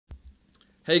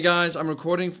Hey guys, I'm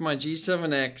recording for my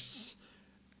G7X,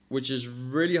 which is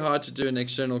really hard to do an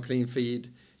external clean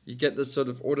feed. You get this sort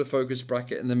of autofocus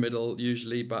bracket in the middle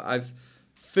usually, but I've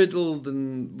fiddled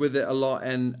with it a lot,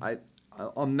 and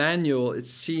on manual it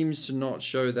seems to not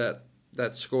show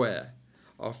that square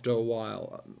after a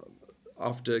while,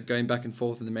 after going back and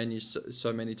forth in the menu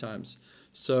so many times.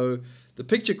 So the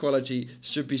picture quality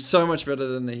should be so much better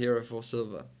than the Hero 4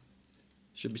 Silver.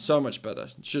 Should be so much better,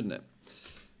 shouldn't it?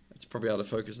 It's probably out of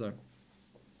focus though.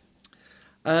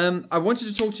 I wanted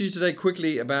to talk to you today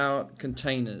quickly about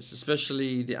containers,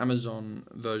 especially the Amazon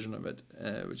version of it,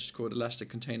 which is called Elastic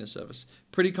Container Service.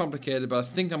 Pretty complicated, but I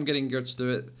think I'm getting good to do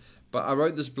it. But I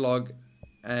wrote this blog,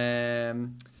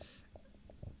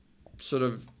 sort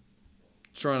of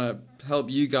trying to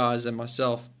help you guys and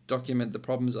myself document the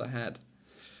problems I had.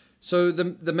 So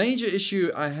the major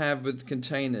issue I have with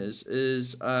containers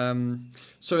is,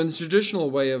 so in the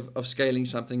traditional way of scaling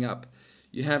something up,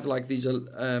 you have like these,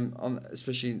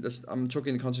 especially this, I'm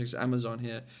talking in the context of Amazon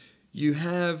here, you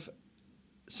have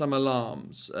some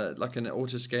alarms, like an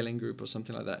auto-scaling group or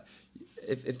something like that.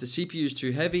 If the CPU is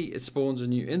too heavy, it spawns a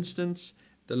new instance.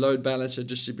 The load balancer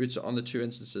distributes it on the two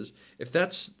instances. If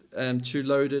that's too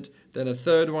loaded, then a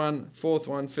third one, fourth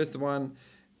one, fifth one,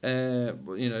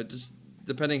 just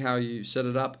depending how you set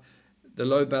it up, the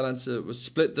load balancer will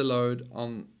split the load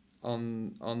on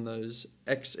those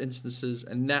X instances,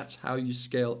 and that's how you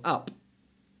scale up.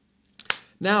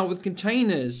 Now with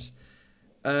containers,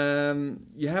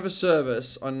 you have a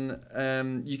service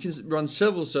on, you can run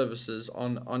several services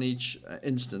on each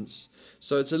instance,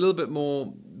 so it's a little bit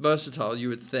more versatile, you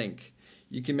would think.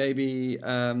 You can maybe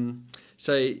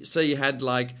say you had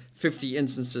like 50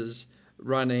 instances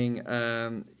running,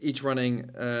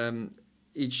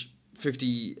 each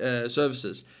 50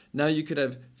 services. Now you could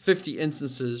have 50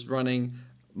 instances running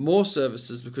more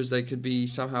services because they could be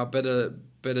somehow better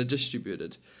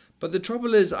distributed. But the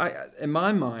trouble is, in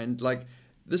my mind, like,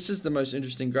 this is the most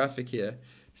interesting graphic here.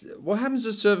 What happens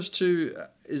to service 2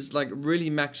 is like really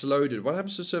max loaded. What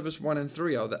happens to service 1 and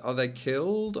 3? Are they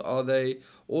killed? Are they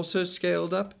also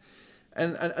scaled up?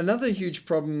 And another huge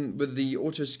problem with the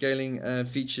auto scaling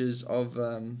features of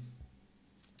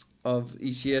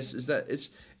ECS is that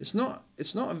it's not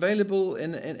available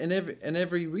in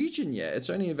every region yet. It's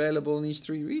only available in these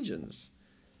 3 regions.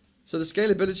 So the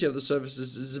scalability of the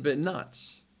services is a bit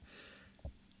nuts.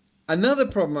 Another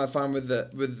problem I find with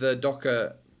the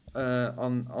Docker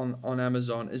on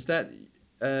Amazon is that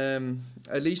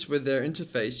at least with their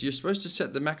interface, you're supposed to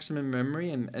set the maximum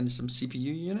memory and some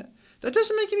CPU unit. That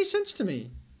doesn't make any sense to me.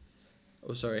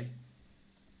 Oh, sorry.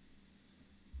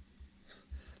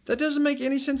 That doesn't make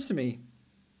any sense to me,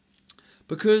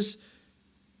 because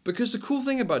the cool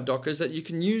thing about Docker is that you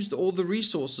can use all the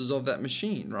resources of that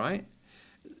machine, right?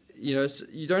 You know,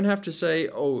 you don't have to say,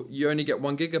 oh, you only get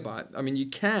 1 gigabyte. I mean, you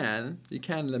can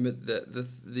limit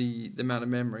the amount of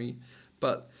memory,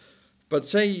 but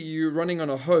say you're running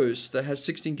on a host that has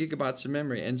 16 gigabytes of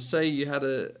memory, and say you had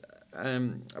a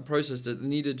process that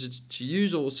needed to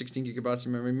use all 16 gigabytes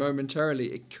of memory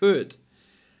momentarily, it could.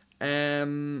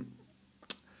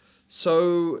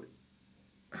 So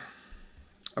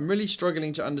I'm really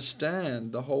struggling to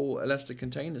understand the whole elastic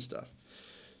container stuff.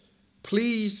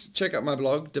 Please check out my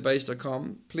blog,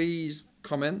 debase.com. Please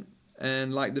comment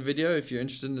and like the video if you're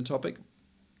interested in the topic.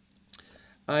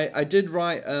 I did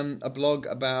write a blog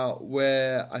about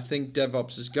where I think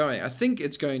DevOps is going. I think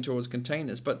it's going towards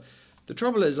containers, but the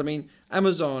trouble is, I mean,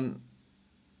 Amazon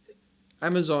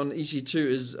EC2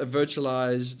 is a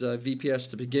virtualized VPS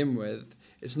to begin with.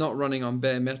 It's not running on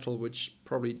bare metal, which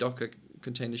probably Docker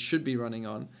containers should be running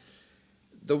on.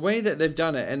 The way that they've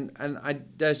done it, and I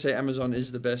dare say Amazon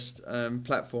is the best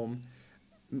platform,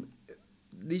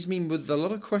 these mean with a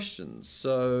lot of questions.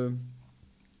 So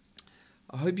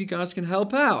I hope you guys can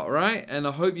help out, right? And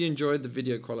I hope you enjoyed the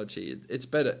video quality. It's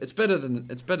better than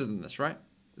this, right?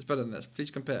 It's better than this.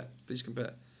 Please compare.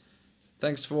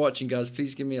 Thanks for watching, guys.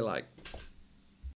 Please give me a like.